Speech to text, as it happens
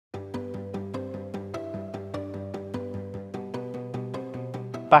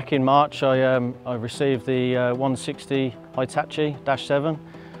Back in March I received the 160 Hitachi-7,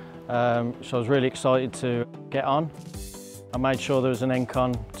 so I was really excited to get on. I made sure there was an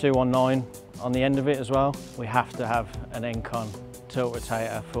Engcon 219 on the end of it as well. We have to have an Engcon tilt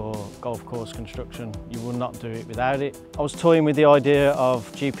rotator for golf course construction. You will not do it without it. I was toying with the idea of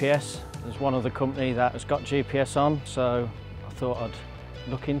GPS. There's one other company that has got GPS on, so I thought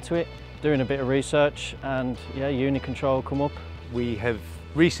I'd look into it. Doing a bit of research and yeah, Unicontrol come up. We have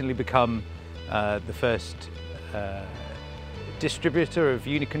recently become the first distributor of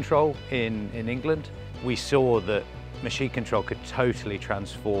Unicontrol in England. We saw that machine control could totally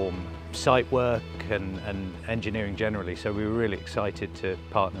transform site work and engineering generally, so we were really excited to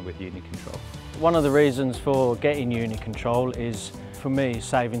partner with Unicontrol. One of the reasons for getting Unicontrol is, for me,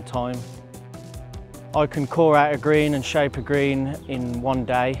 saving time. I can core out a green and shape a green in one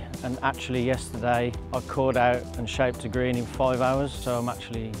day, and actually yesterday I cored out and shaped a green in 5 hours, so I'm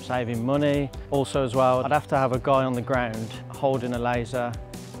actually saving money. Also as well, I'd have to have a guy on the ground holding a laser,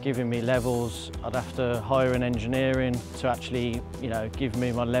 giving me levels. I'd have to hire an engineer in to actually, give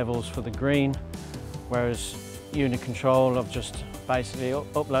me my levels for the green, whereas Unicontrol, I've just basically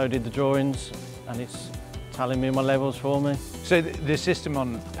uploaded the drawings and it's telling me my levels for me. So the system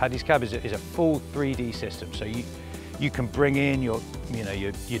on Paddy's cab is a full 3D system. So you can bring in your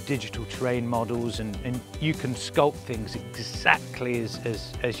digital terrain models and you can sculpt things exactly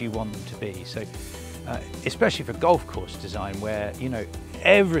as you want them to be. So especially for golf course design, where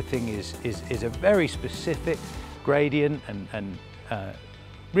everything is a very specific gradient and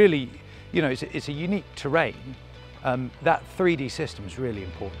really it's a unique terrain. That 3D system is really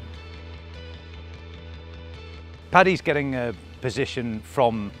important. Paddy's getting a position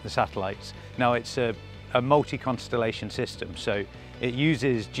from the satellites. Now it's a multi-constellation system, so it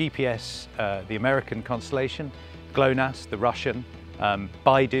uses GPS, the American constellation, GLONASS, the Russian,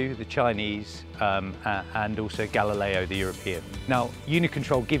 Baidu, the Chinese, and also Galileo, the European. Now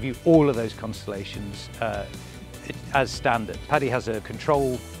Unicontrol give you all of those constellations as standard. Paddy has a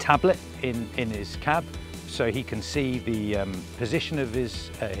control tablet in his cab, so he can see the position of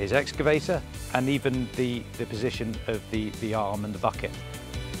his excavator and even the position of the arm and the bucket.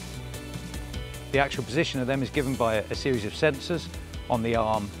 The actual position of them is given by a series of sensors on the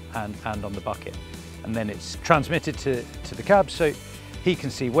arm and on the bucket. And then it's transmitted to the cab, so he can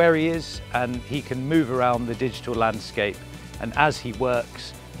see where he is and he can move around the digital landscape. And as he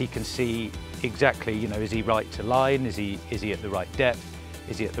works, he can see exactly, is he right to line? Is he at the right depth?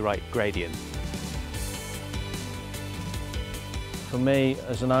 Is he at the right gradient? For me,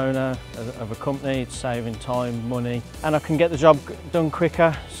 as an owner of a company, it's saving time, money, and I can get the job done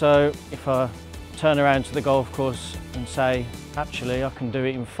quicker. So if I turn around to the golf course and say, actually, I can do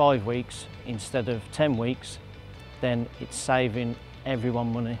it in 5 weeks instead of 10 weeks, then it's saving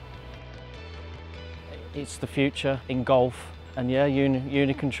everyone money. It's the future in golf, and yeah,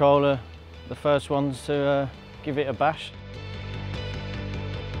 Unicontrol are the first ones to give it a bash.